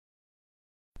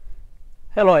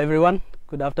Hello everyone,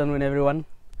 good afternoon everyone.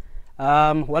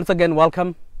 Once again,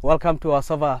 welcome to our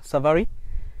safari.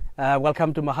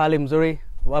 Welcome to Mahali Mzuri,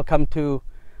 welcome to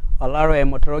Olaro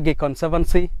Motorogi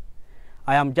Conservancy.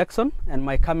 I am Jackson and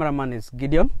my cameraman is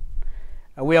Gideon.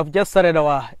 We have just started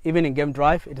our evening game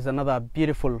drive. It is another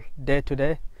beautiful day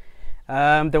today.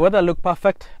 The weather looks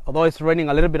perfect, although it's raining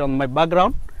a little bit on my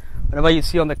background. Whatever you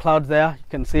see on the clouds there, you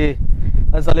can see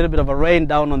there's a little bit of a rain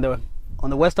down on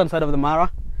the western side of the Mara.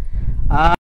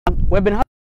 We've been having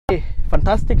a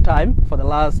fantastic time for the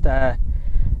last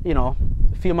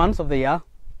few months of the year.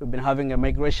 We've been having a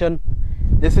migration.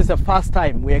 This is the first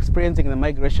time we're experiencing the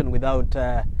migration without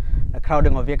a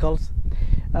crowding of vehicles,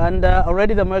 and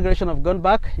already the migration have gone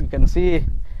back. You can see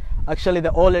actually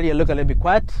the whole area look a little bit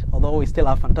quiet, although we still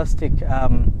have fantastic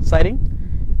sighting.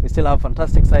 We still have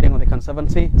fantastic sighting on the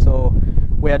Conservancy, so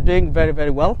we are doing very,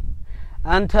 very well.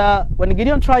 And when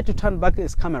Gideon tried to turn back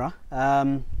his camera,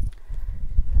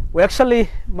 we actually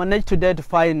managed today to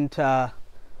find the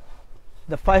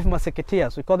 5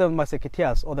 musketeers. We call them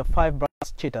musketeers, or the 5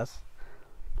 brass cheetahs.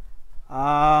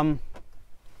 They're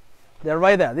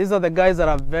right there. These are the guys that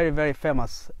are very, very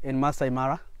famous in Masai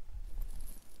Mara.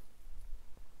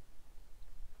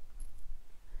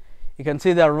 You can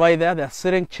see they're right there. They're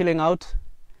sitting, chilling out.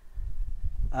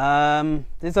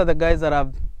 These are the guys that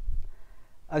have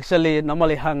actually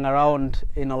normally hung around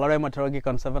in Olaro Motorogi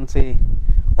Conservancy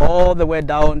all the way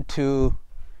down to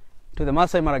the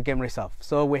Masai Mara Game Reserve.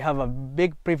 So we have a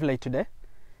big privilege today.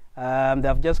 They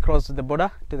have just crossed the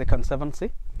border to the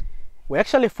Conservancy. We're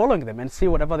actually following them and see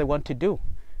whatever they want to do.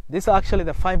 These are actually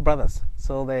the 5 brothers.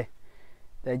 So they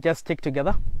just stick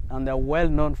together and they're well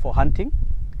known for hunting.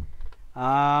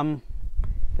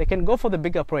 They can go for the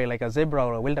bigger prey like a zebra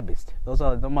or a wildebeest. Those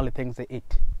are normally things they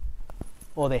eat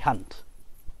or they hunt.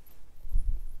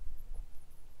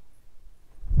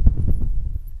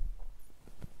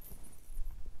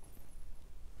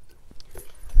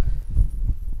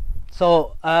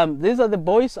 So these are the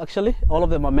boys, actually. All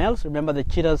of them are males. Remember, the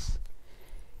cheetahs,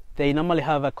 they normally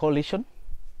have a coalition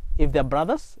if they're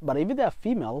brothers, but if they're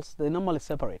females, they normally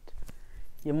separate.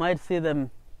 You might see them,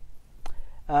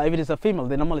 if it is a female,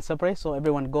 they normally separate, so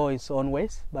everyone goes his own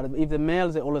ways. But if the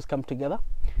males, they always come together.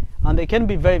 And they can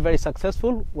be very, very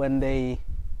successful when in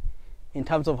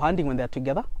terms of hunting, when they're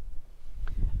together,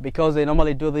 because they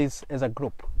normally do this as a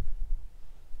group.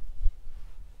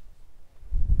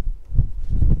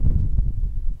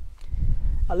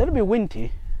 A little bit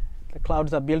windy. The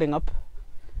clouds are building up.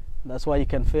 That's why you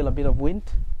can feel a bit of wind.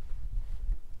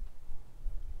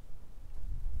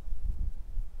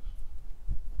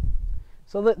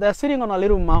 So they're sitting on a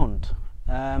little mound.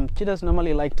 Cheetahs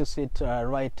normally like to sit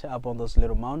right up on those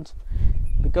little mounds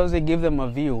because they give them a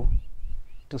view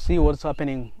to see what's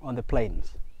happening on the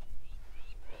plains.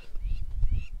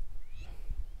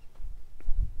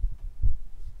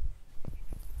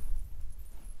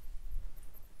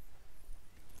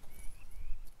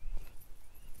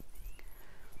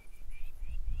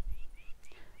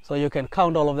 So you can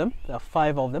count all of them. There are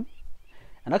 5 of them.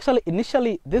 And actually,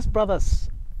 initially, these brothers,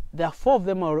 there are 4 of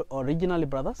them are originally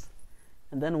brothers.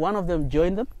 And then one of them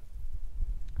joined them.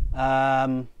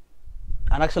 And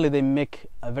actually, they make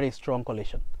a very strong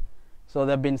coalition. So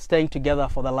they've been staying together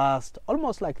for the last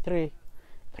almost like 3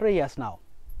 years now.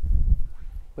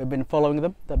 We've been following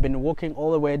them. They've been walking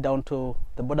all the way down to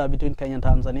the border between Kenya and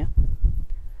Tanzania.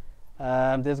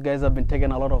 These guys have been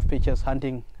taking a lot of pictures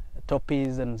hunting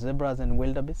toppies and zebras and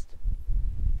wildebeest.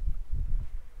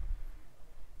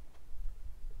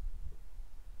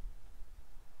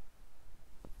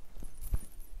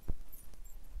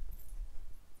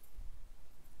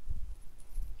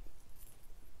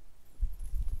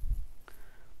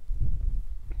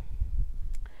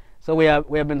 So we have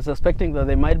been suspecting that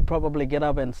they might probably get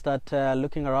up and start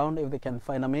looking around if they can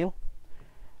find a meal.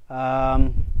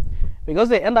 Because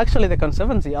they end actually the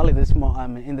Conservancy early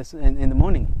in the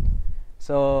morning,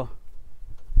 so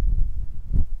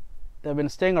they've been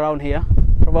staying around here.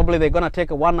 Probably they're gonna take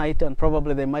one night, and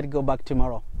probably they might go back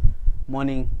tomorrow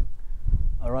morning,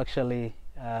 or actually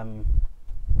in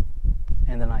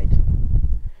the night,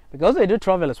 because they do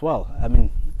travel as well. I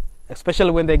mean,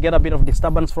 especially when they get a bit of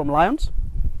disturbance from lions,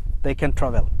 they can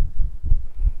travel.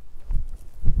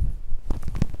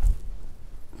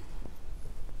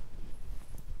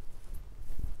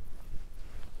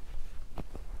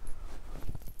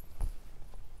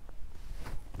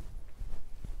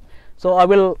 So I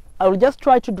will just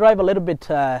try to drive a little bit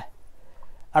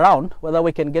around, whether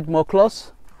we can get more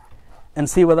close and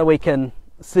see whether we can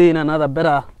see in another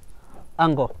better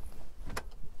angle.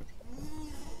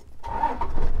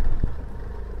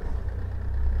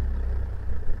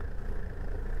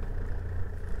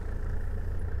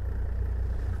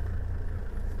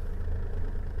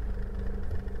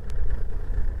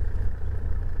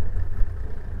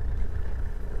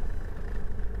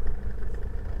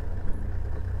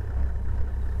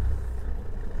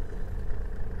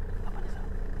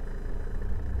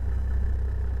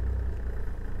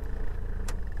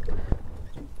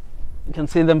 can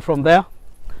see them from there.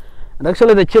 And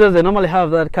actually the cheetahs, they normally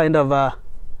have that kind of a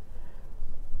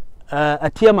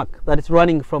tear mark that is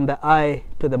running from the eye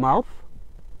to the mouth,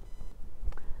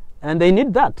 and they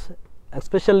need that,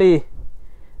 especially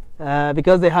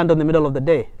because they hunt in the middle of the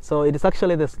day. So it is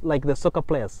actually like the soccer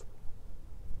players.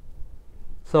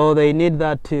 So they need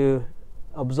that to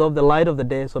absorb the light of the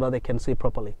day so that they can see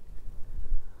properly.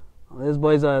 These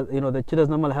boys are, the cheetahs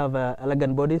normally have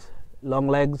elegant bodies, long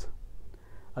legs,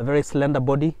 a very slender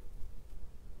body,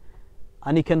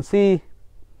 and you can see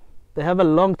they have a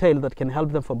long tail that can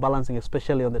help them for balancing,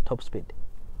 especially on the top speed.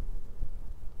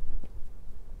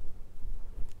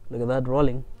 Look at that,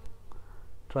 rolling,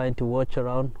 trying to watch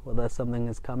around whether something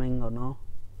is coming or no.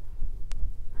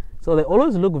 So they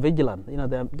always look vigilant.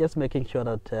 They're just making sure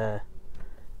that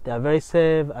they are very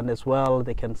safe, and as well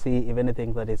they can see if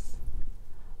anything that is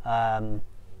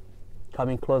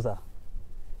coming closer.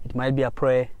 It might be a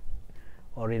prey,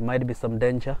 or it might be some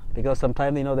danger, because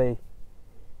sometimes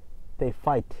they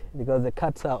fight, because the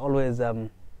cats are always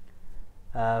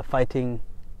fighting.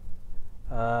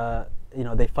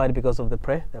 They fight because of the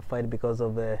prey. They fight because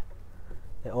of they're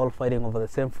all fighting over the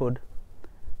same food.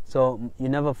 So you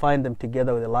never find them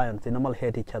together with the lions. They normally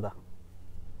hate each other.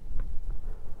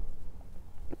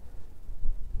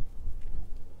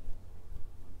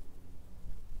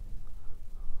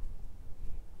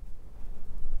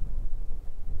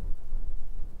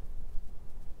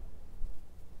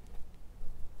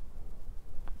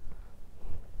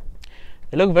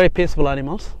 They look very peaceful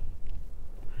animals,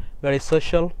 very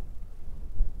social.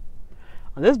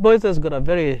 And this boys has got a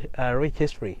very rich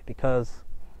history, because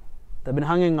they've been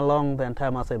hanging along the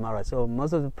entire Masai Mara. So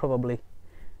most of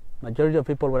majority of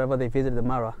people, wherever they visit the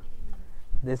Mara,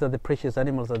 these are the precious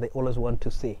animals that they always want to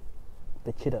see.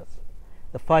 The cheetahs,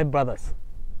 the 5 brothers,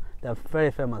 they are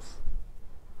very famous.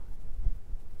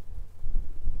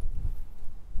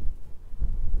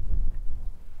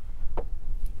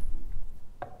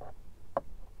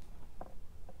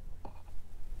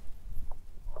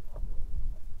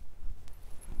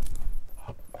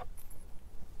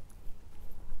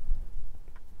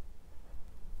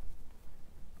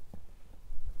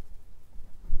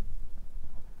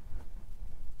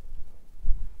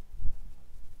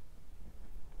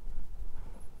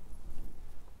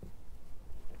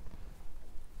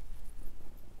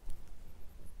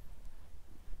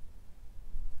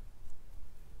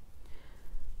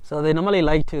 So they normally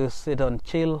like to sit on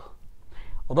chill.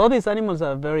 Although these animals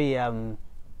are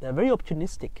they're very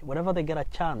opportunistic. Whenever they get a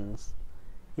chance,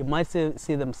 you might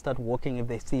see them start walking if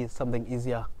they see something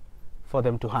easier for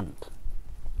them to hunt.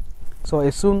 So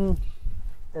as soon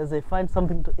as they find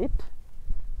something to eat,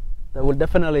 they will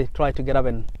definitely try to get up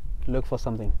and look for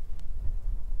something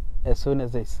as soon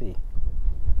as they see.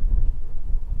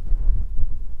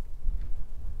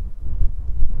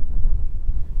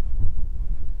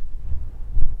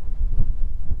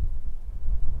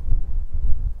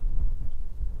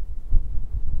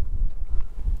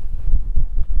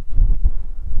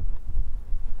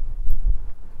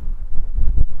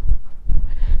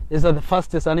 These are the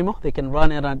fastest animal. They can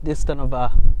run at a distance of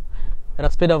at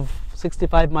a speed of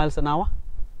 65 miles an hour.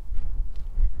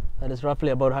 That is roughly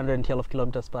about 112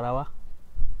 kilometers per hour.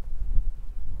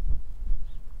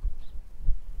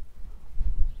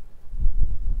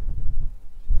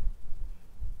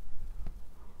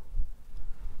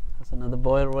 That's another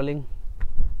boy rolling.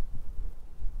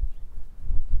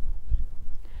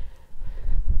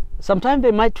 Sometimes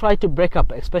they might try to break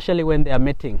up, especially when they are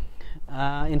mating.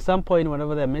 In some point,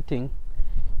 whenever they're mating,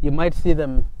 you might see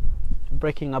them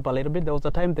breaking up a little bit. There was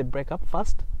a time they break up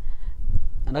first,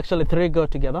 and actually 3 go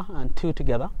together and 2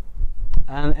 together,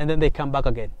 and then they come back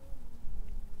again.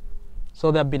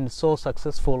 So they've been so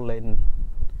successful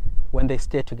when they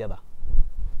stay together.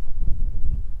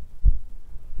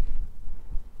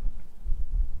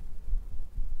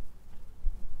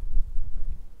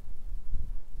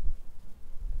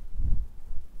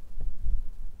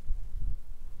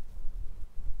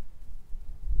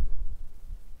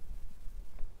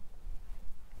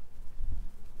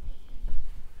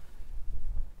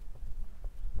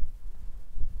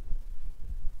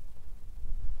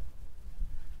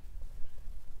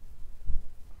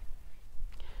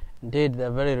 Indeed, they're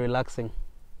very relaxing.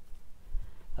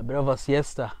 A bit of a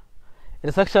siesta. It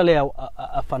is actually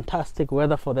a fantastic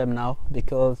weather for them now,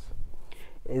 because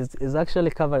it's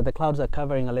actually covered. The clouds are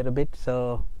covering a little bit,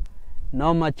 so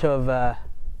not much of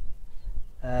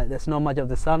there's not much of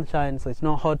the sunshine, so it's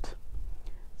not hot.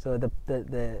 So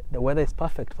the weather is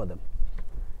perfect for them.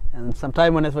 And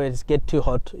sometimes whenever it gets too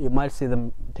hot, you might see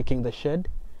them taking the shade.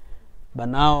 But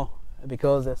now,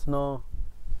 because there's no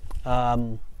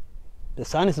the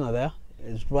sun is not there,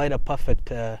 It's right a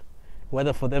perfect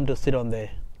weather for them to sit on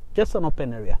there. Just an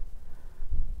open area.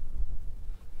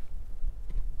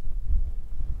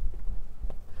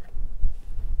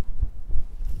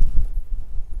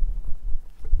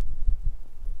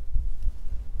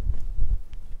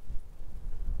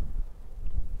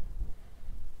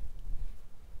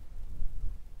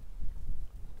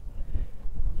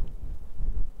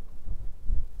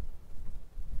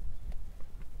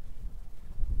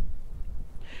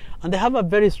 And they have a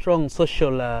very strong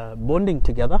social bonding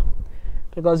together,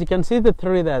 because you can see the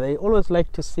three there, they always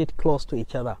like to sit close to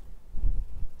each other.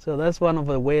 So that's one of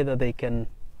the way that they can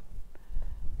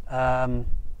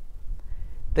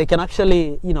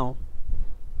actually, you know,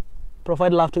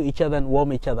 provide love to each other and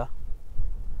warm each other.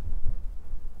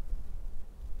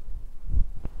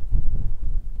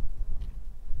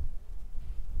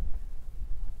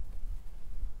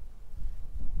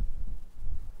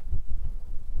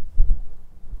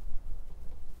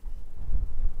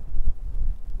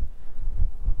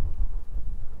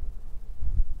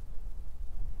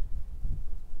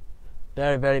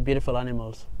 Very, very beautiful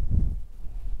animals.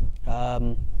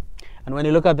 And when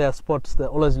you look at their spots, they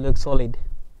always look solid.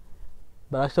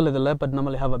 But actually the leopard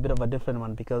normally have a bit of a different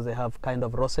one, because they have kind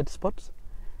of roset spots.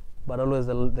 But always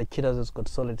the cheetahs has got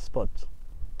solid spots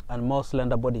and more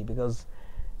slender body, because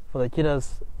for the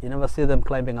cheetahs you never see them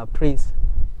climbing up trees.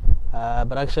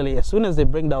 But actually as soon as they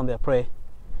bring down their prey,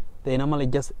 they normally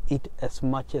just eat as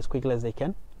much as quickly as they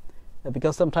can.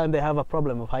 Because sometimes they have a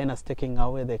problem of hyenas taking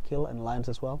away their kill, and lions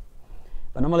as well.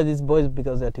 But normally these boys,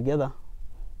 because they're together,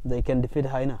 they can defeat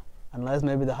hyena, unless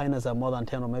maybe the hyenas are more than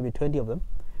 10 or maybe 20 of them.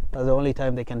 That's the only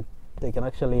time they can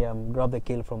actually grab the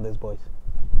kill from these boys.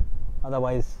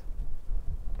 Otherwise,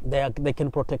 they can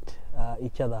protect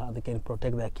each other, they can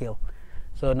protect their kill.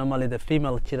 So normally the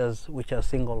female cheetahs, which are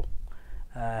single,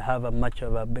 have a much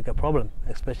of a bigger problem,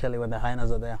 especially when the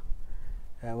hyenas are there.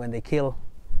 When they kill,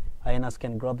 hyenas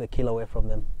can grab the kill away from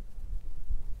them.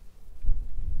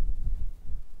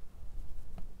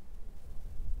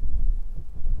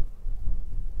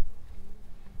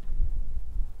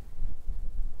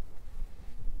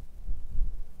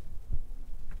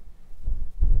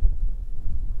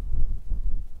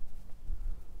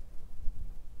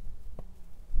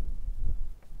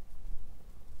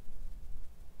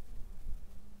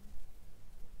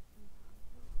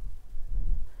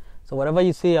 So whatever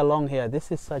you see along here,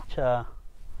 this is such a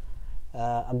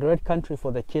great country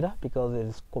for the cheetah, because it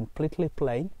is completely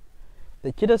plain.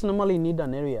 The cheetahs normally need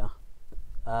an area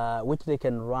which they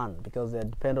can run, because they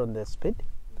depend on their speed.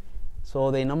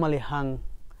 So they normally hang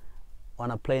on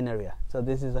a plain area. So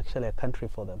this is actually a country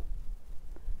for them.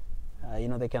 You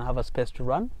know, they can have a space to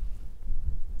run.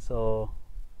 So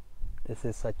this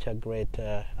is such a great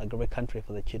country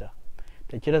for the cheetah.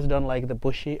 The cheetahs don't like the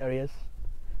bushy areas.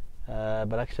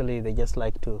 But actually they just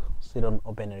like to sit on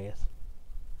open areas.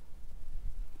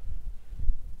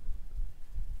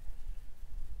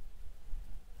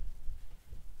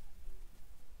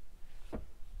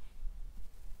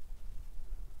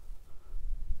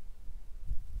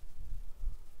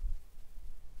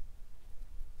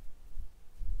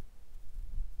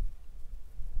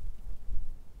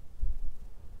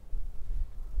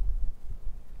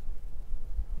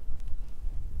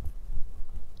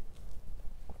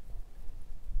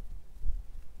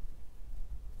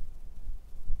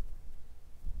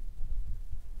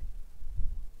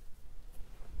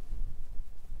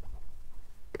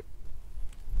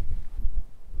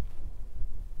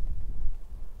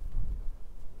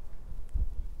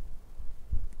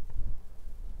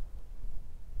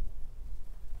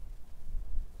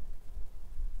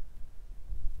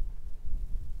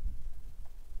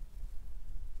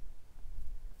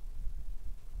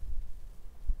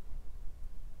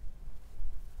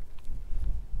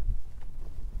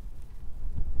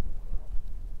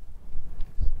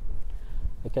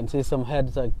 You can see some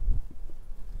heads, like,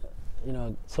 you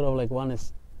know, sort of like one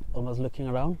is almost looking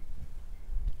around.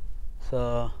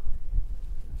 So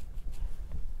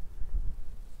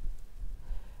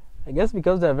I guess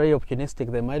because they're very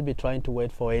opportunistic, they might be trying to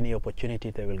wait for any opportunity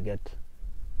they will get.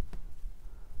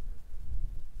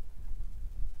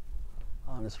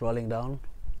 And it's rolling down.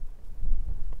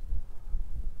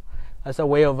 That's a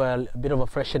way of a bit of a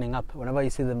freshening up. Whenever you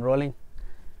see them rolling,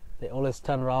 they always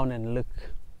turn around and look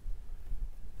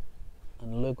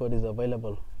what is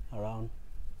available around.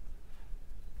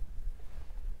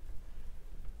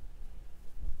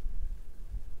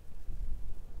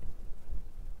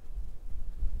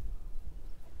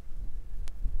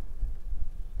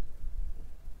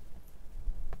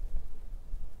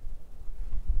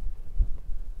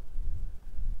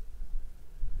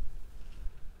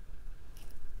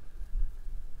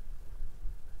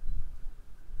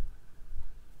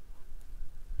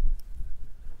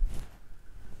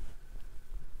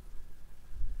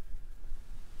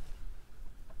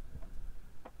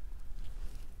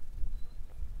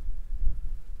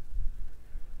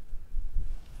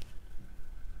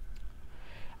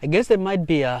 I guess they might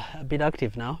be a bit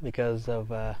active now because of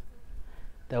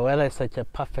the weather is such a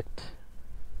perfect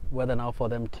weather now for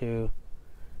them to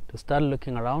start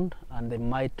looking around, and they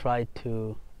might try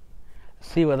to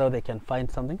see whether they can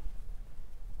find something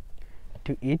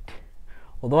to eat.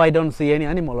 Although I don't see any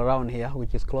animal around here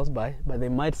which is close by, but they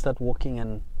might start walking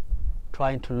and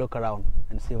trying to look around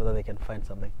and see whether they can find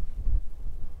something.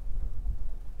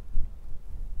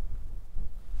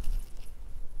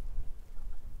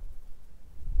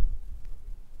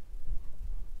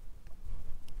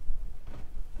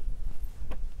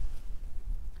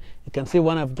 You can see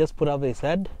one I've just put up his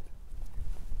head.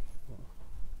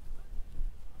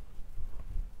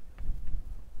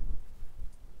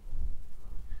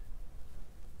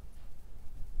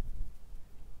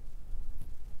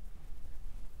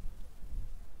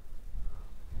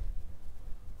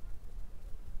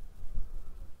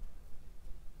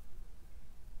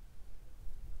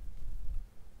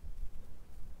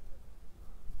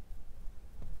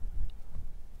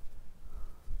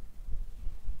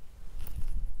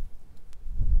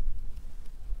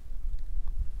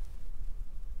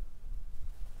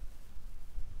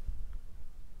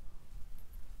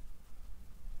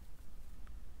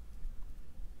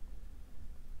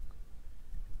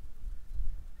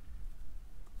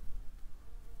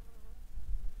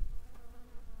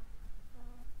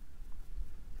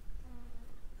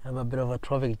 Have a bit of a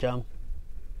traffic jam.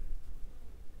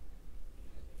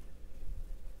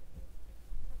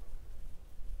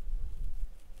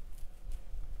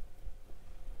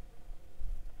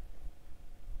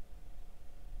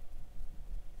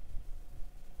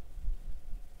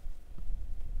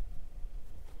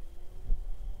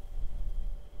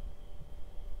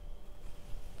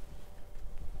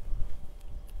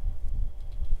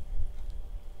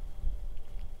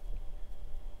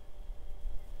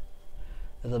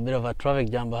 There's a bit of a traffic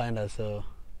jam behind us, so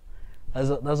that's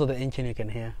what the engine you can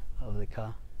hear of the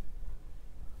car.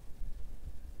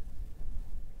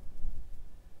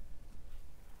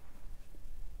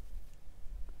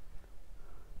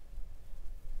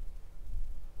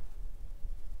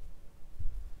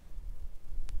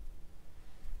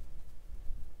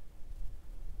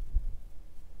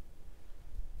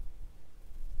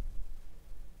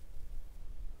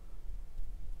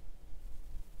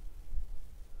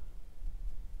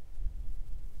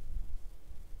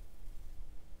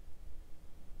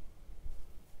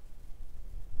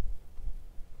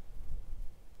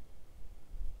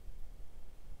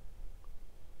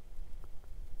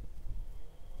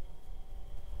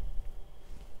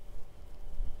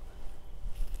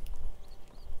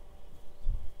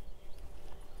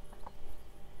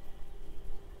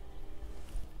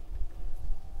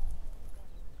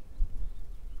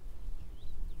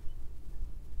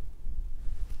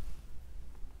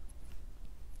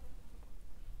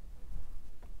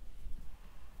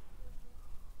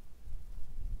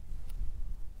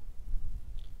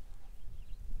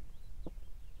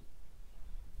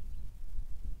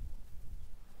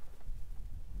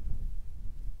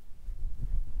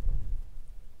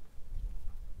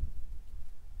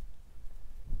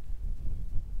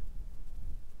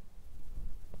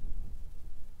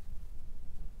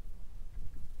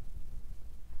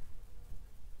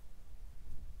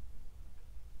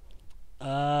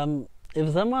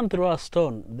 If someone throw a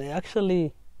stone, they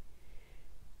actually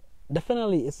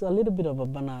definitely it's a little bit of a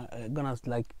gonna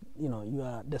like, you know, you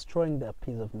are destroying their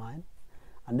peace of mind,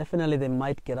 and definitely they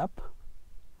might get up,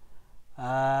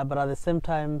 but at the same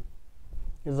time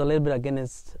it's a little bit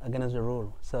against the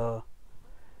rule. So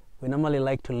we normally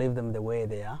like to leave them the way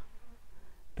they are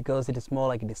because it is more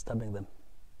like disturbing them.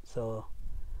 So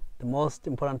the most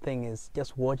important thing is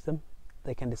just watch them.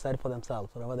 They can decide for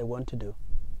themselves whatever they want to do.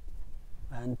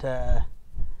 And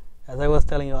as I was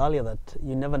telling you earlier, that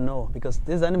you never know, because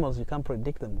these animals, you can't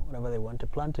predict them, whatever they want to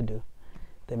plan to do.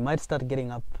 They might start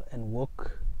getting up and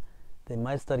walk. They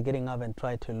might start getting up and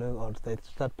try to look, or they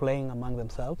start playing among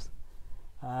themselves.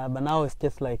 But now it's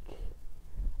just like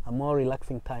a more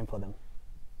relaxing time for them.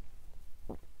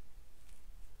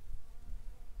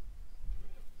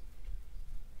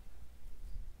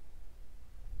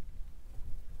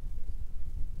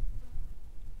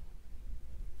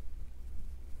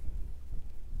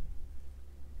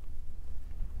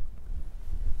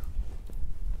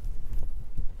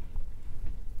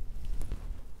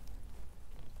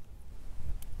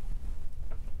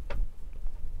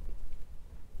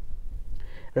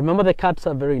 Remember, the cats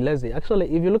are very lazy. Actually,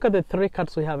 if you look at the 3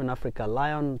 cats we have in Africa,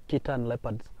 lion, cheetah, and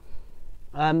leopards,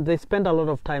 they spend a lot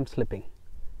of time sleeping.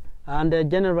 And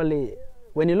generally,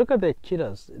 when you look at the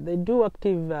cheetahs, they do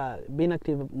being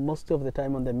active most of the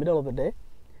time on the middle of the day.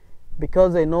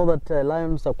 because they know that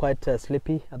lions are quite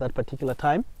sleepy at that particular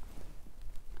time.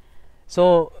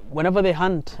 So whenever they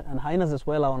hunt, and hyenas as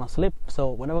well are on a sleep,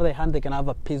 so whenever they hunt, they can have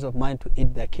a peace of mind to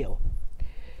eat their kill.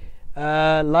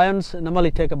 Lions normally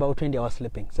take about 20 hours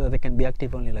sleeping, so they can be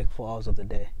active only like 4 hours of the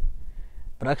day.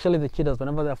 But actually the cheetahs,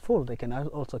 whenever they're full, they can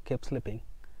also keep sleeping.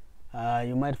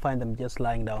 You might find them just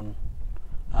lying down,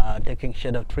 taking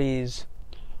shade of trees,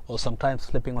 or sometimes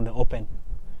sleeping on the open,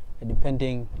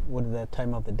 depending with the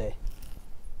time of the day.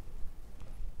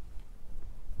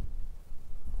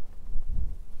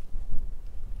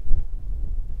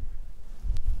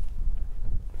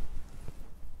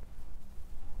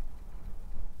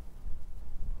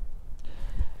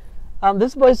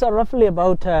 These boys are roughly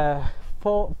about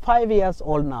 5 years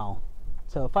old now,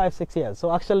 so 5-6 years.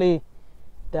 So actually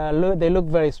they look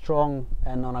very strong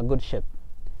and on a good shape.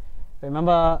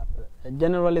 Remember,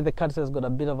 generally the cats has got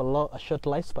a bit of a short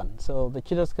lifespan, so the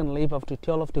cheetahs can live up to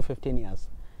 12 to 15 years,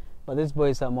 but these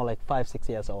boys are more like 5-6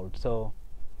 years old. So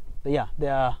yeah, they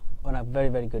are on a very,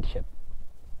 very good shape.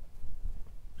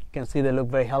 You can see they look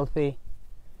very healthy.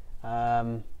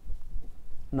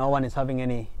 No one is having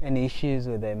any issues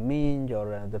with the mange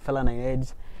or the feline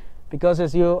AIDS, because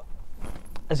as you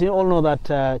all know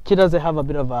that cheetahs, they have a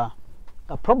bit of a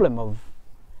problem of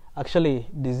actually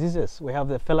diseases. We have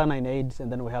the feline AIDS,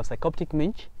 and then we have psychoptic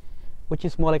mange, which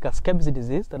is more like a scabies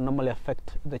disease that normally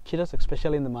affect the cheetahs,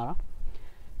 especially in the Mara.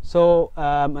 So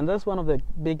and that's one of the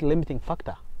big limiting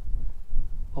factor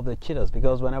of the cheetahs,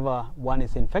 because whenever one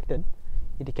is infected,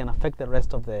 it can affect the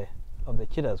rest of the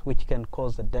cheetahs, which can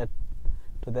cause the death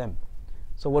to them.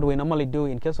 So what we normally do,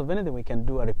 in case of anything, we can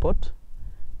do a report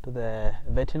to the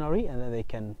veterinary, and then they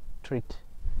can treat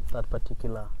that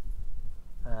particular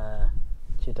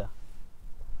cheetah.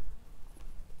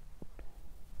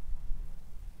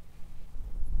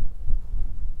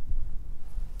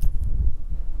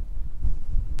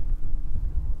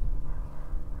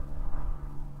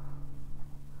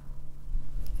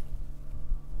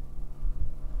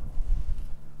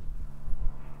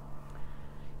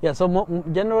 Yeah, so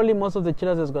generally most of the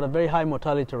cheetahs has got a very high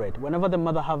mortality rate. Whenever the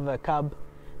mother have a cub,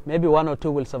 maybe 1 or 2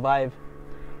 will survive,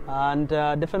 and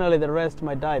definitely the rest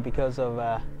might die because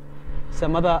of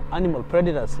some other animal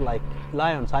predators like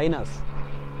lions, hyenas.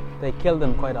 They kill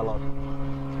them quite a lot.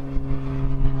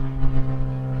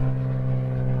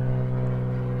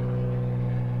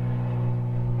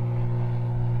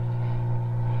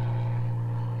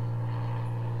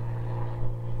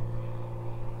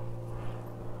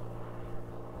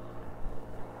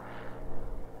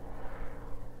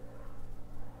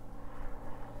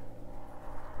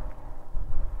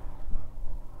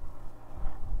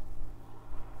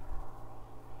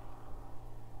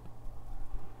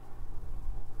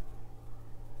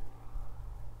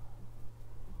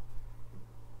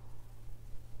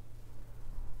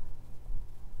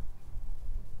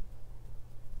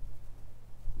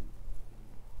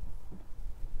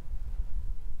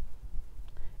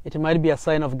 It might be a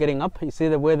sign of getting up. You see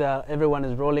the way that everyone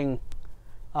is rolling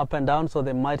up and down, so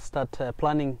they might start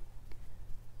planning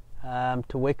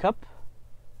to wake up.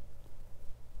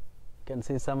 You can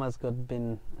see some has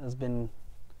been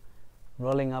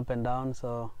rolling up and down,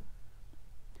 so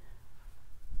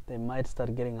they might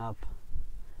start getting up.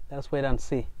 Let's wait and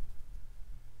see.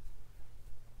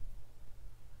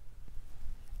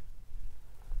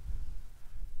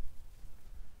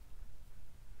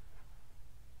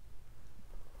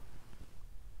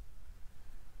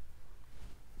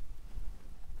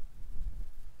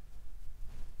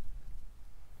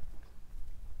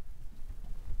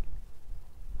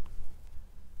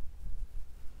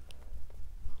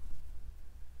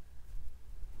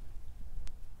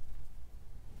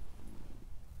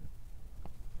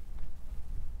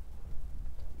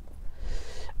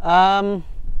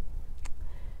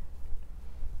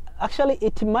 Actually,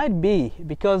 it might be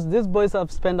because these boys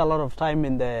have spent a lot of time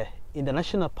in the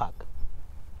national park.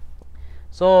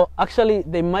 So actually,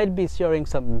 they might be sharing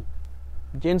some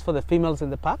genes for the females in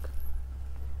the park.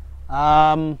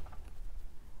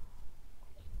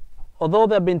 Although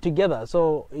they've been together,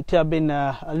 so it have been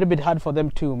a little bit hard for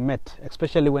them to meet,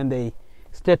 especially when they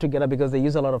stay together, because they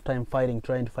use a lot of time fighting,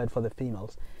 trying to fight for the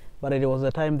females. But it was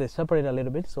a time they separated a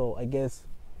little bit, so I guess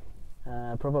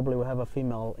probably we have a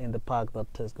female in the park that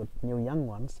has got new young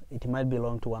ones. It might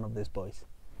belong to one of these boys.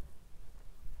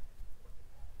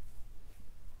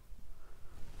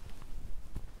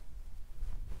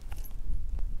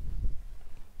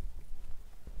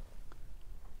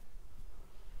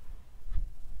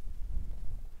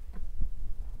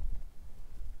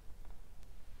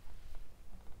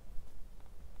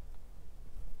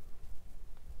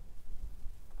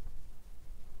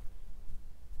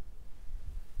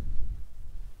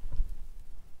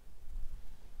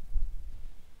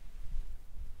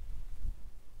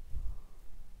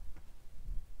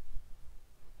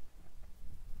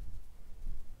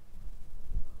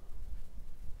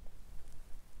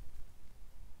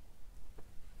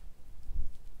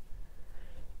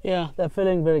 Yeah, they're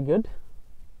feeling very good.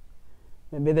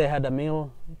 Maybe they had a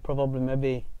meal, probably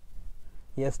maybe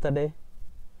yesterday.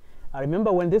 I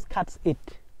remember when these cats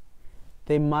eat,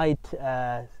 they might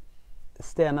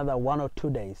stay another 1 or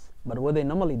 2 days. But what they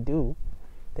normally do,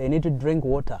 they need to drink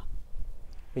water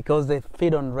because they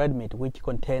feed on red meat, which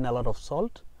contain a lot of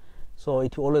salt. So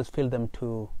it always feels them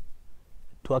to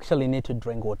actually need to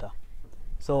drink water.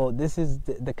 So this is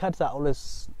the cats are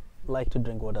always like to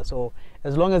drink water. So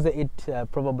as long as they eat,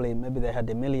 probably maybe they had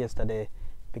a meal yesterday,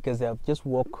 because they have just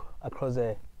walked across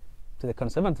to the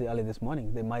conservancy early this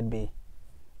morning. They might be.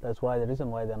 That's why the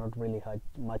reason why they're not really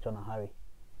much on a hurry.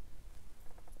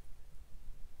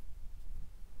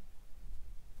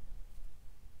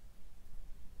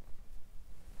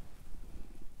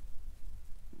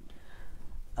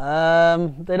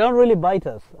 They don't really bite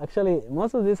us. Actually,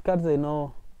 most of these cats, they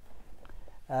know.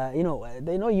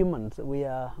 They know humans. We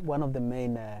are one of the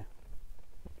main.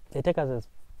 They take us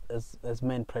as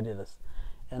main predators,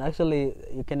 and actually,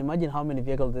 you can imagine how many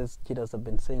vehicles these cheetahs have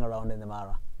been seeing around in the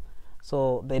Mara.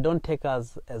 So they don't take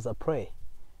us as a prey,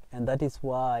 and that is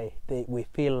why we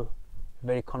feel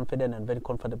very confident and very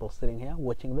comfortable sitting here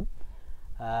watching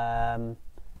them,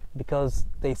 because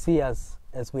they see us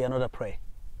as we are not a prey.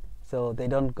 So they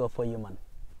don't go for human.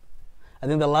 I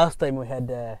think the last time we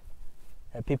had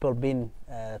people being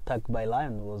attacked by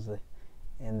lions was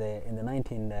in the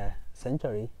 19th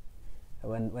century,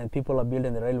 when people are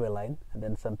building the railway line, and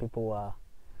then some people were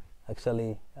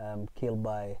actually killed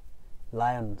by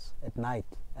lions at night.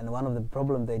 And one of the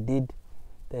problems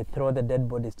they throw the dead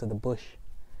bodies to the bush,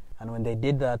 and when they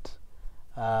did that,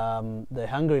 the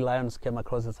hungry lions came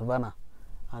across the savannah,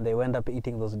 and they went up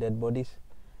eating those dead bodies,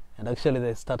 and actually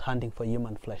they start hunting for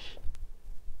human flesh.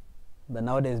 But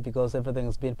nowadays, because everything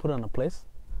has been put on a place,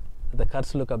 the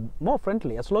cats look more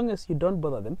friendly. As long as you don't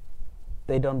bother them,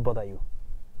 they don't bother you.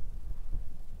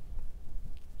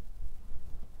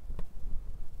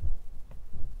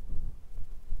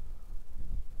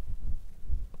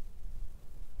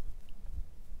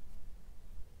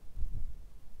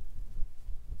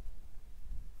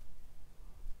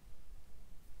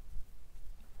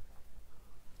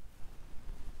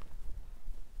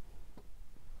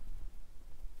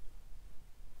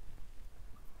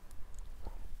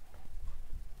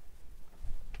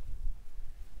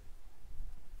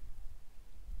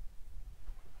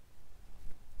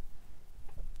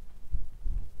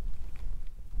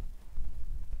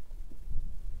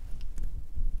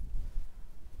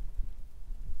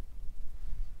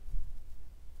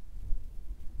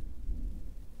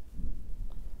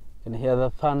 You can hear the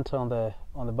thunder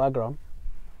on the background.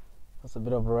 There's a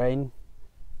bit of rain.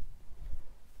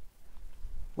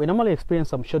 We normally experience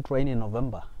some short rain in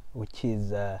November, which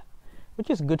is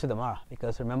good to the Mara,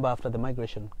 because remember, after the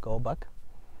migration go back,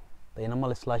 they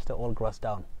normally slash the old grass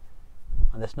down,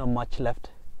 and there's not much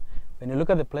left. When you look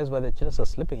at the place where the cheetahs are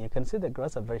sleeping, you can see the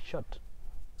grass are very short.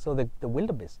 So the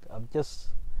wildebeest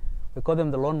we call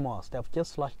them the lawnmowers. They have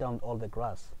just slashed down all the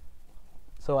grass.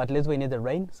 So at least we need the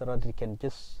rain so that it can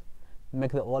just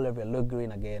make the whole area look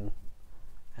green again.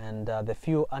 And the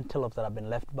few antelopes that have been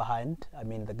left behind, I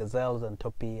mean the gazelles and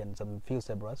topi and some few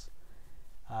zebras,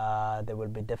 they will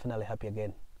be definitely happy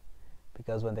again,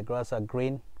 because when the grass are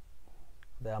green,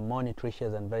 they are more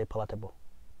nutritious and very palatable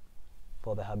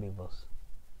for the herbivores.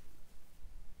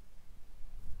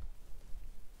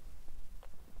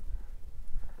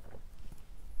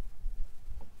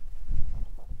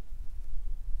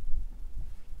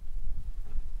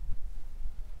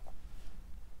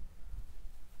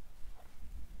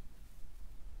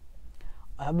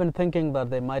 I've been thinking that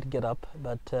they might get up,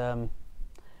 but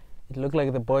it looks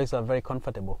like the boys are very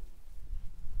comfortable.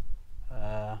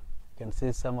 You can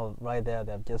see some of right there.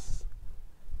 They're just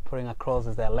putting across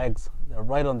their legs. They're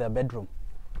right on their bedroom,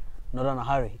 not on a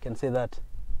hurry. You can see that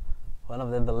one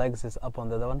of them, the legs is up on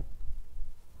the other one,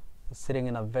 sitting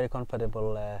in a very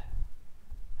comfortable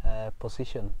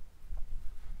position.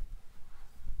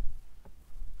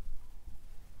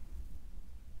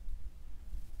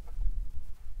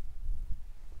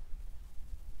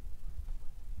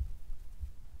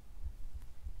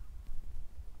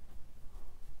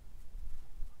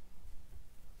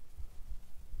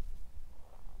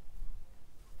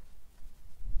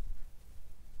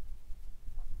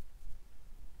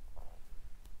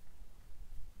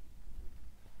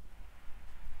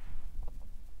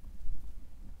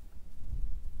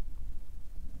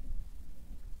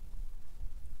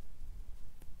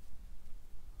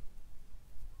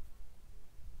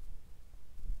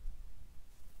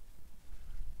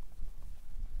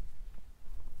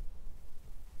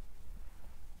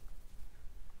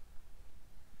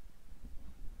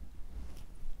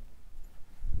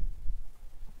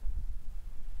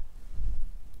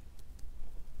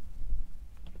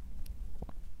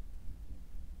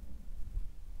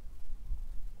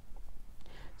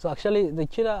 So actually, the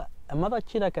cheetah, a mother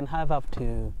cheetah can have up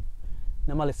to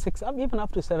normally 6, even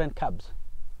up to 7 cubs.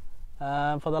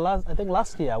 For the I think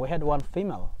last year we had one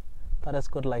female that has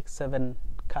got like 7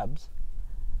 cubs,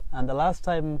 and the last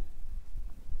time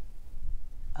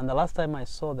I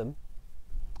saw them,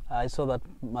 I saw that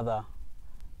mother.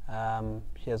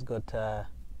 She has got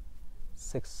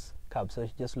 6 cubs, so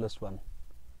she just lost one.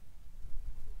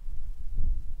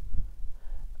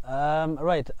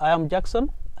 Right, I am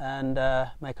Jackson, and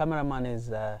my cameraman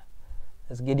is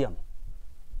Gideon.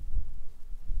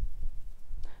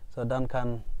 So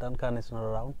Duncan is not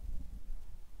around.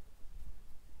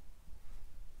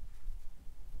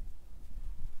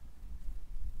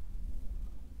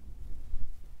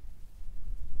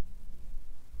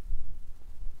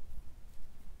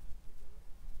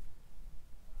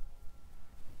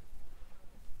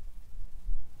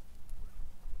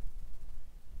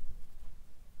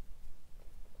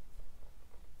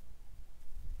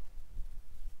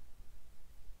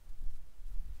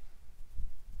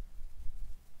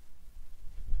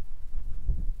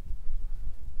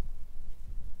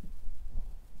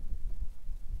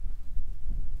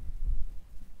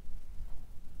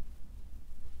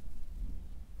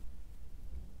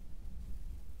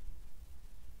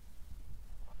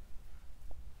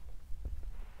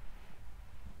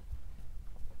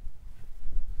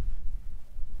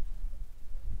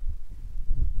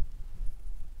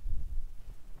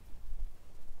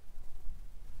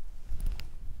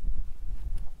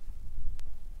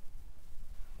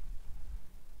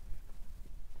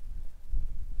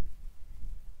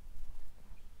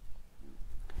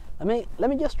 Let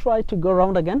me just try to go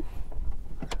around again,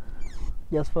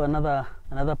 just for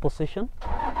another position.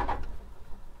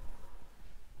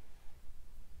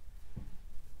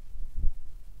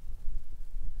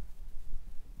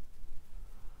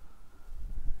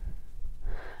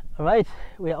 All right,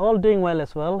 we are all doing well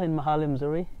as well in Mahali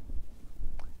Mzuri.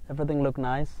 Everything look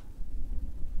nice.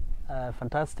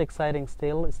 Fantastic sighting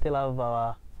still. We still have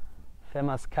our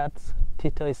famous cats.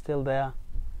 Tito is still there.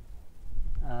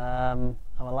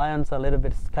 Our lions are a little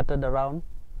bit scattered around,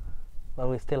 but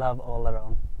we still have all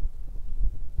around.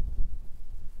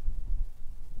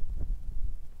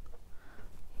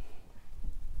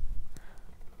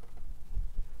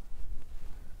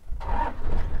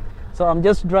 So I'm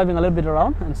just driving a little bit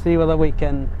around and see whether we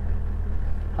can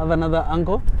have another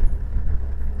angle.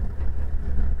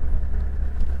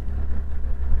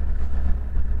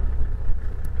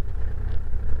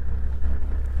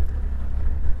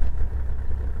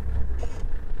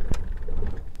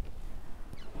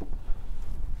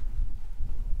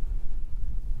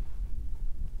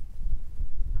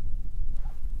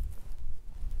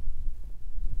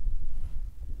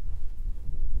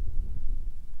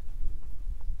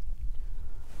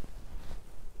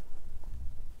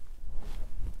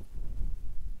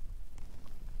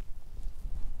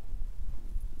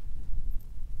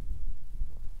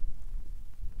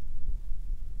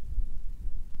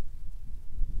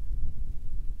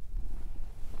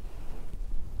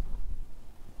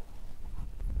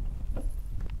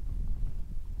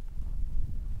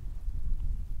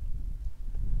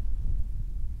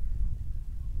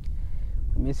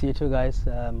 Miss you too, guys.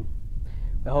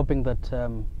 We're hoping that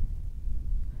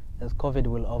as COVID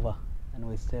will over and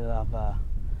we still have a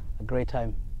great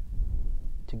time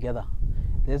together.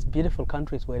 There's beautiful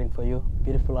countries waiting for you,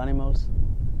 beautiful animals.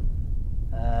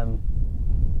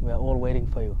 We're all waiting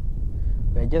for you.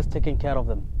 We're just taking care of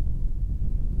them.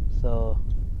 So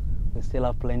we still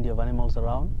have plenty of animals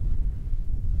around,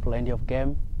 plenty of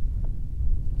game.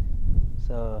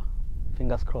 So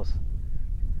fingers crossed,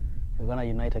 we're gonna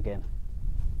unite again.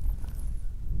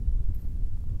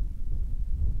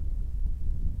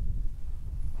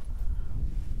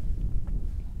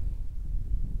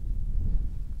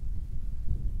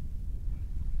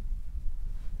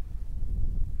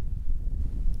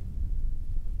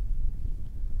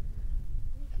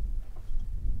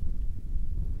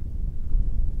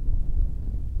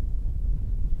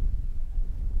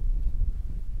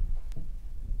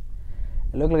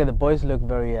 It looks like the boys look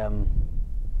very,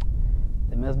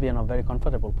 they must be in a very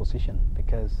comfortable position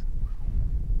because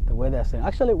the way they're saying.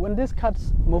 Actually, when these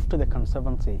cats move to the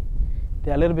conservancy,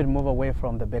 they're a little bit move away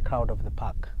from the background of the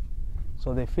park.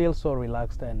 So they feel so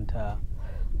relaxed and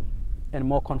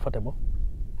more comfortable.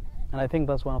 And I think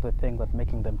that's one of the things that's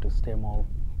making them to stay more,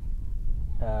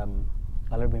 a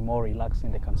little bit more relaxed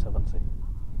in the conservancy.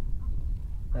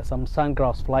 There's some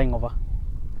sandgrouse flying over.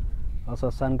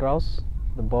 Also sandgrouse,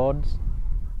 the birds.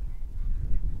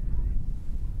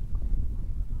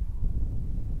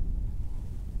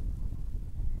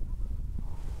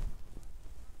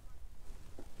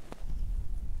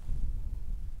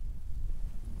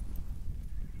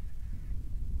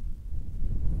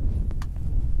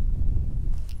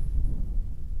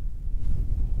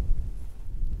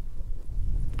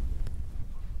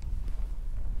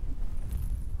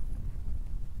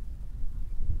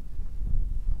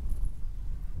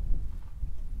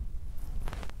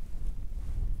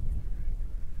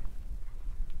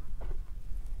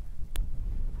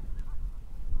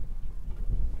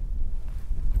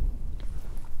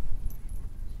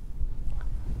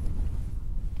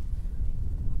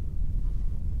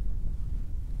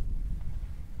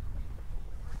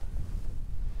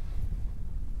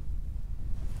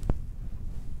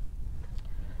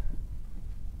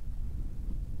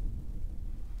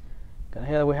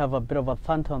 here we have a bit of a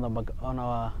thunder on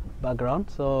our background,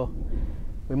 so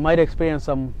we might experience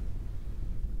some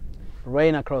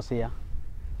rain across here.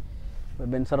 We've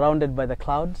been surrounded by the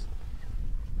clouds,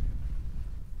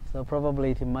 so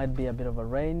probably it might be a bit of a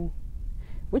rain,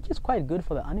 which is quite good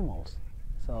for the animals.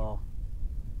 So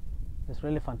it's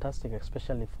really fantastic,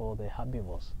 especially for the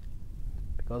herbivores,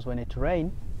 because when it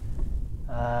rains,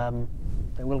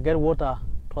 they will get water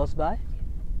close by,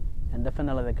 and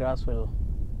definitely the grass will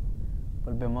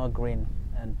be more green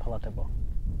and palatable.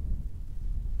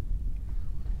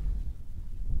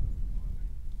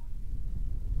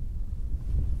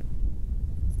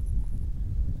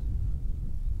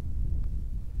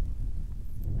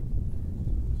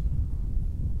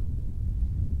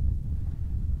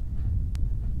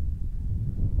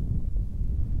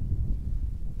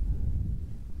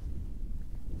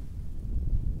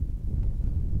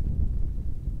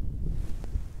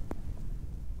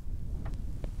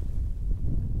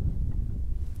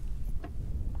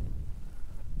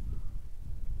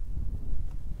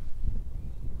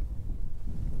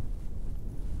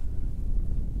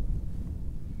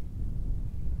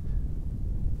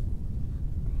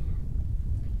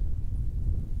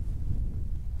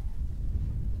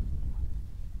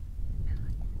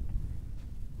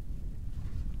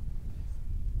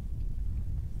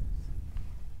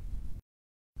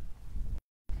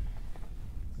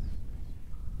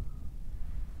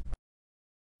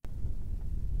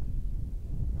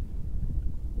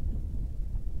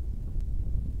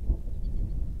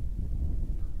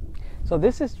 So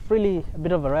this is really a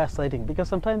bit of a rare sighting, because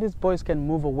sometimes these boys can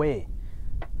move away,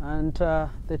 and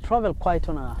they travel quite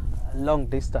on a long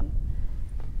distance,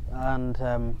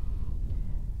 and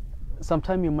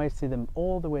sometimes you might see them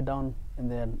all the way down in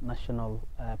the national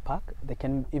park. They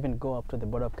can even go up to the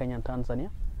border of Kenya and Tanzania.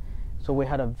 So we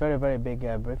had a very, very big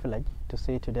privilege to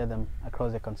see today them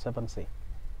across the conservancy,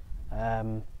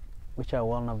 which are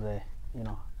one of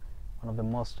the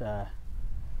most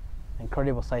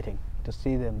incredible sighting, to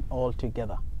see them all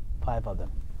together, 5 of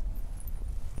them.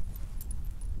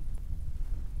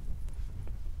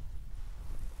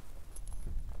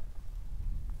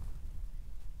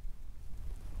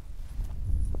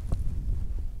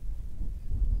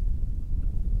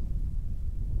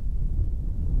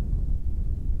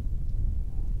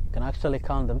 You can actually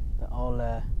count them, they're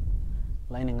all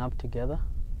lining up together.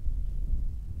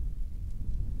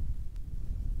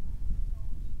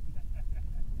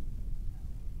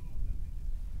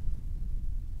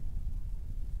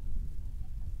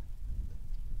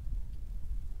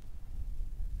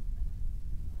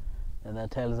 And their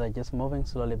tails are just moving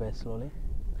slowly by slowly.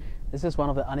 This is one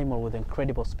of the animals with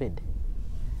incredible speed.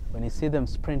 When you see them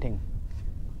sprinting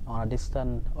on a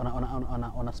distance,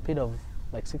 on a speed of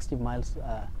like 60 miles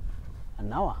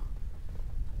an hour,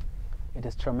 it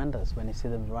is tremendous when you see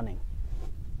them running.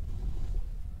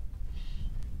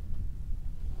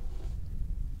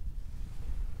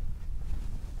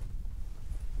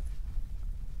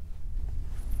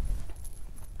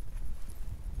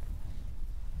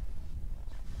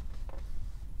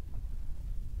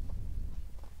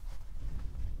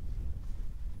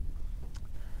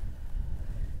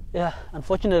 Yeah,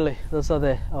 unfortunately, that's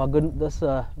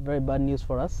very bad news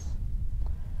for us.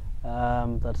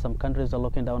 That some countries are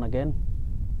looking down again,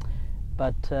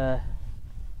 but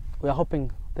we are hoping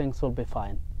things will be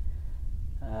fine.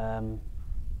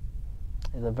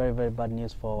 It's a very, very bad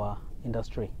news for our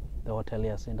industry, the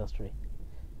hoteliers industry.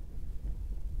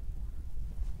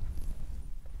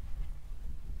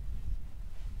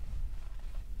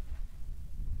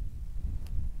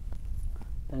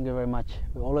 Thank you very much.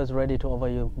 We're always ready to offer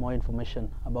you more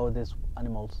information about these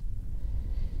animals.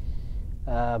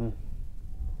 We're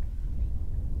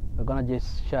gonna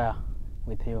just share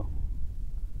with you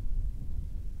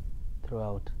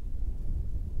throughout.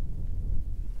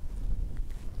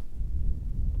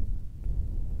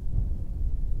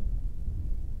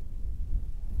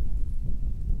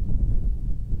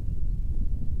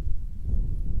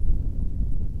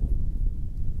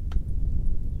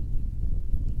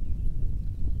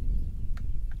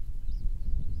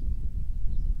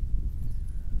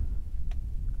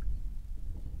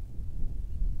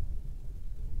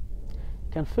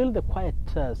 Can feel the quiet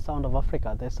sound of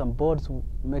Africa. There's some birds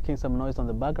making some noise on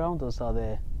the background. Those are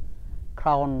the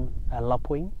crown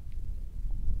lapwing.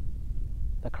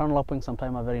 The crown lapwing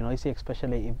sometimes are very noisy,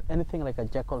 especially if anything like a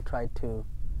jackal tried to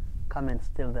come and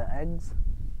steal their eggs,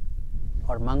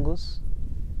 or mongoose.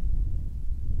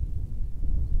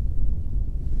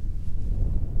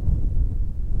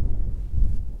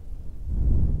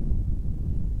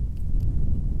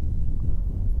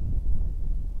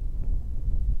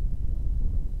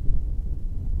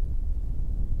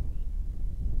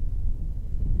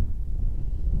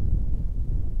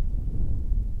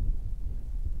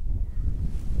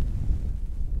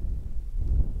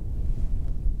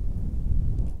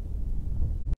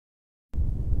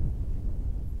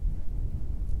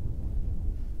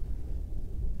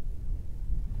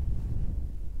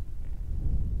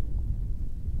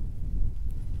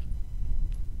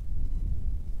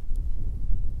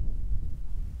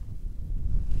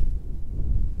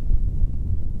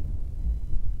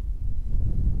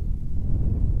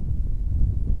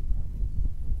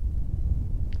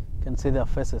 see their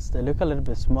faces. They look a little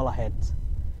bit smaller heads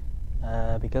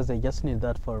because they just need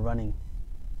that for running.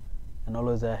 And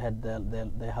always their head,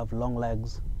 they have long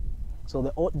legs.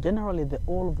 So generally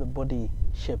all of the body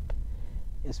shape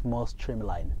is more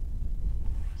streamlined.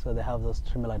 So they have those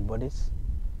streamlined bodies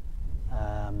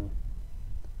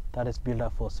that is built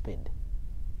up for speed.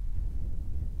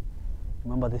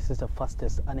 Remember, this is the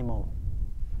fastest animal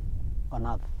on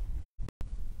earth.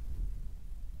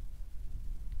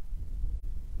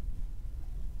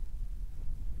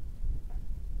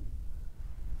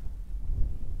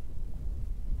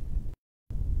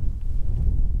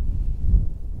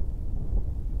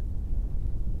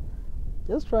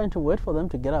 Just trying to wait for them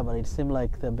to get up, but it seemed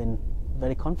like they've been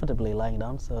very comfortably lying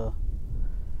down. So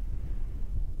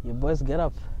you boys get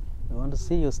up. We want to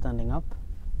see you standing up.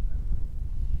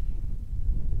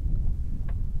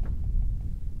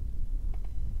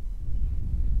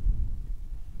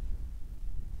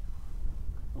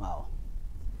 Wow.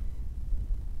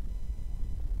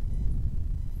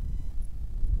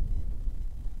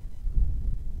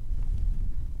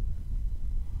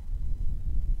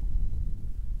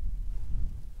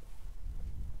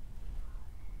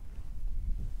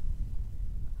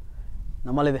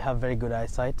 Normally they have very good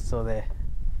eyesight, so the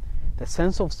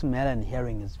sense of smell and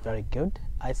hearing is very good.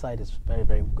 Eyesight is very,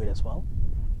 very good as well.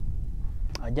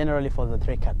 Generally for the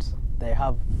three cats, they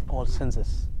have all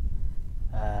senses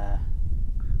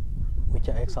which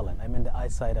are excellent. I mean the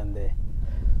eyesight and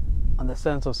the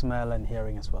sense of smell and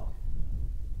hearing as well.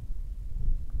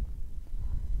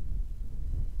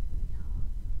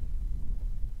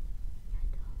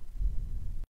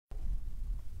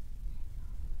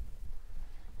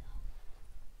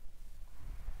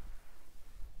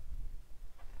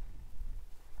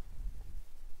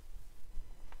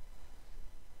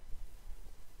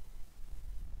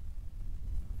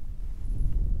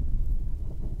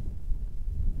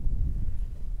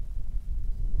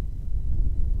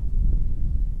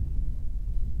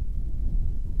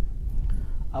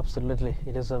 Absolutely,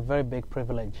 it is a very big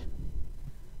privilege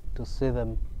to see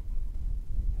them,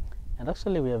 and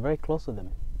actually we are very close to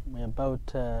them. We're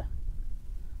about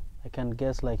I can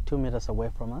guess like 2 meters away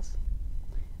from us,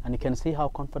 and you can see how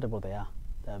comfortable they are.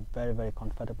 They're very, very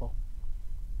comfortable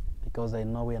because they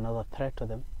know we are not a threat to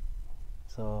them.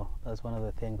 So that's one of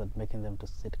the things that making them to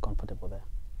sit comfortable there.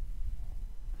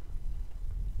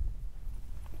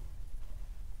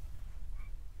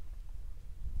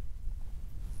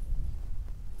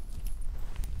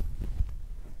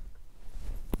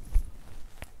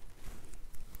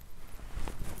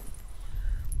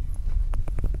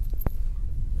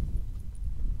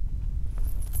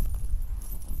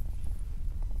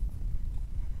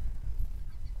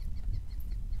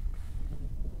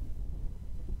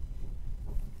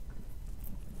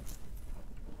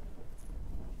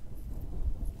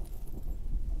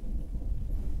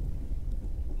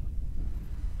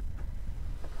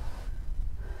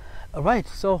 All right,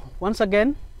 so once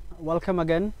again, welcome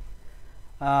again.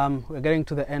 We're getting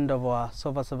to the end of our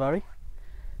sofasafari.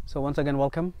 So once again,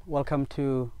 welcome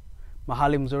to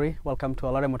Mahali Mzuri, welcome to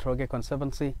Mahali Mzuri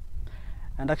Conservancy.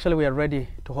 And actually we are ready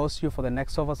to host you for the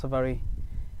next sofasafari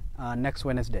next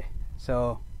Wednesday.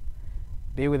 So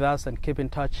be with us and keep in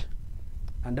touch.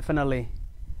 And definitely,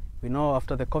 we know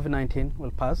after the COVID-19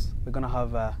 will pass, we're going to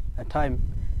have a time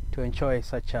to enjoy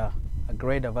such a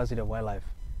great diversity of wildlife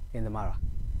in the Mara.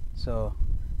 So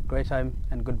great time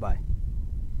and goodbye.